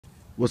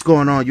What's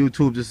going on,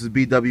 YouTube? This is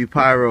BW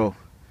Pyro.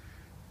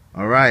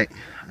 Alright,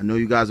 I know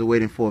you guys are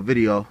waiting for a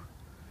video,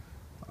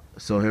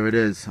 so here it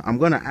is. I'm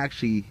gonna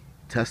actually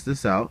test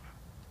this out,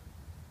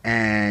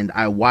 and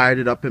I wired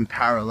it up in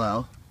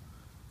parallel.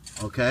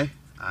 Okay,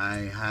 I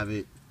have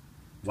it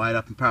wired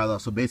up in parallel,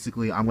 so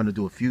basically I'm gonna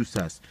do a fuse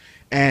test,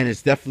 and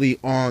it's definitely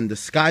on the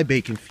Sky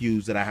Bacon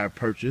fuse that I have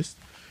purchased.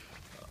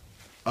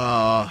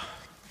 The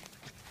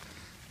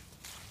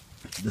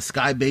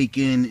Sky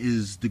Bacon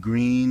is the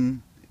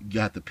green, you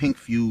got the pink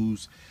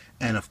fuse,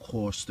 and of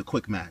course the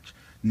quick match.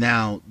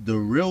 Now the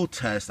real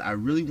test, I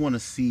really want to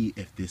see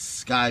if this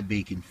Sky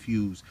Bacon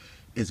fuse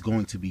is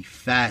going to be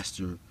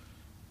faster,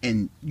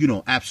 and you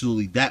know,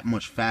 absolutely that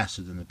much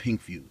faster than the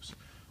pink fuse.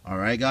 All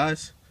right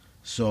guys,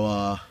 so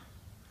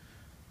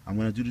I'm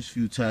gonna do this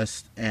fuse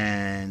test,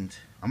 and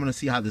I'm gonna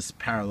see how this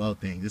parallel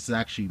thing, this is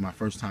actually my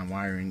first time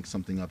wiring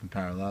something up in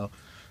parallel,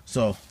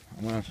 so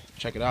I'm gonna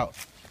check it out.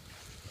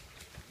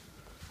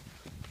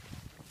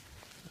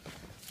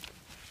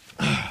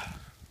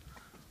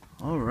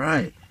 All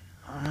right,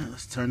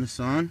 let's turn this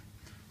on.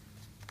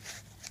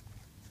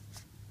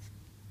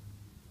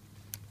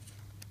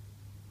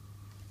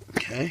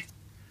 Okay.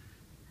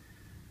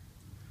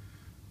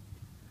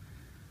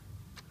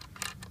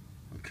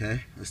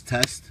 Okay, let's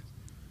test.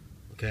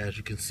 Okay, as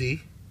you can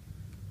see,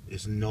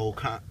 there's no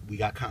we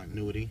got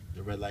continuity.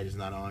 The red light is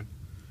not on.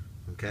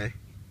 Okay.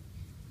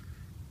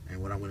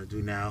 And what I'm going to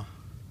do now,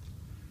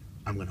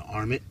 I'm going to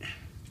arm it.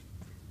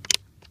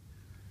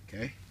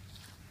 Okay.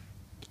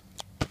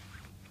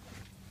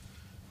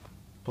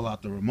 Pull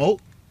out the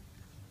remote.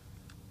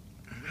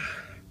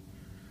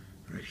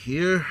 Right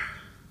here.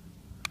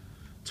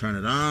 Turn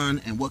it on.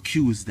 And what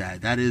cue is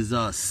that? That is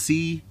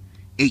C8.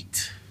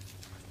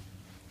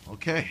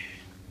 Okay.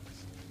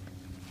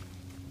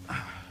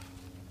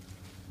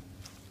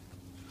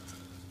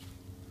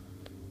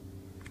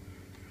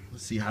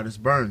 Let's see how this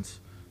burns.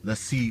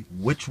 Let's see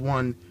which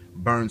one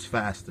burns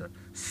faster.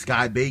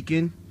 Sky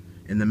Bacon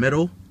in the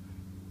middle,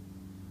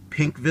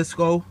 pink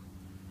Visco,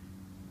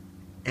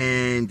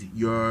 and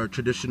your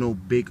traditional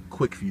big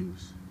quick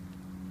fuse.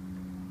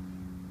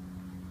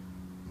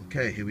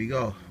 Okay, here we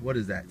go. What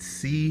is that?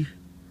 C8.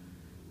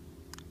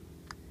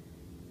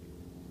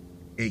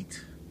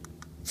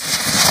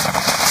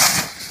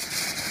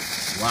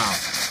 Wow.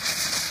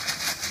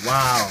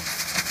 Wow.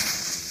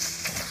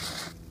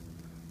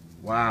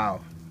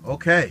 Wow.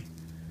 Okay.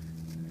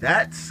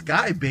 That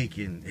Sky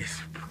Bacon is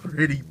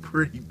pretty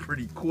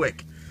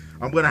quick.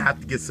 I'm gonna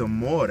have to get some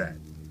more of that.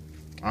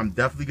 I'm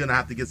definitely gonna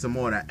have to get some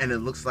more of that. And it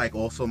looks like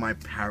also my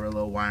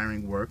parallel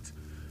wiring worked.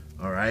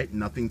 Alright,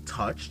 nothing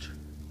touched.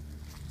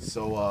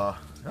 So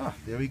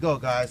there we go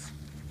guys.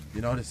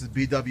 You know, this is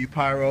BW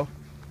Pyro.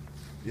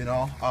 You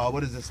know,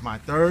 what is this, my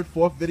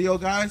fourth video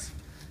guys?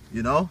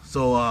 You know,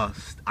 so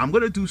I'm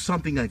gonna do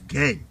something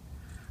again.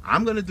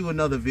 I'm gonna do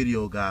another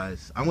video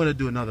guys. I'm gonna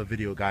do another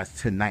video guys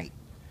tonight.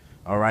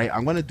 Alright,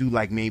 I'm gonna do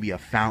like maybe a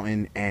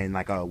fountain and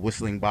like a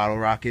whistling bottle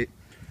rocket.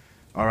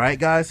 Alright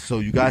guys, so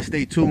you guys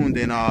stay tuned,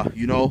 and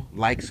you know,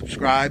 like,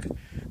 subscribe,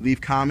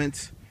 leave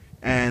comments,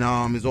 and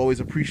is always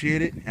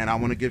appreciated. And I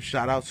want to give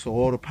shout outs to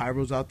all the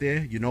pyros out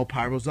there. You know,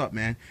 pyros up,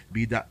 man.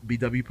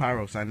 BW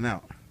Pyro signing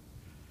out.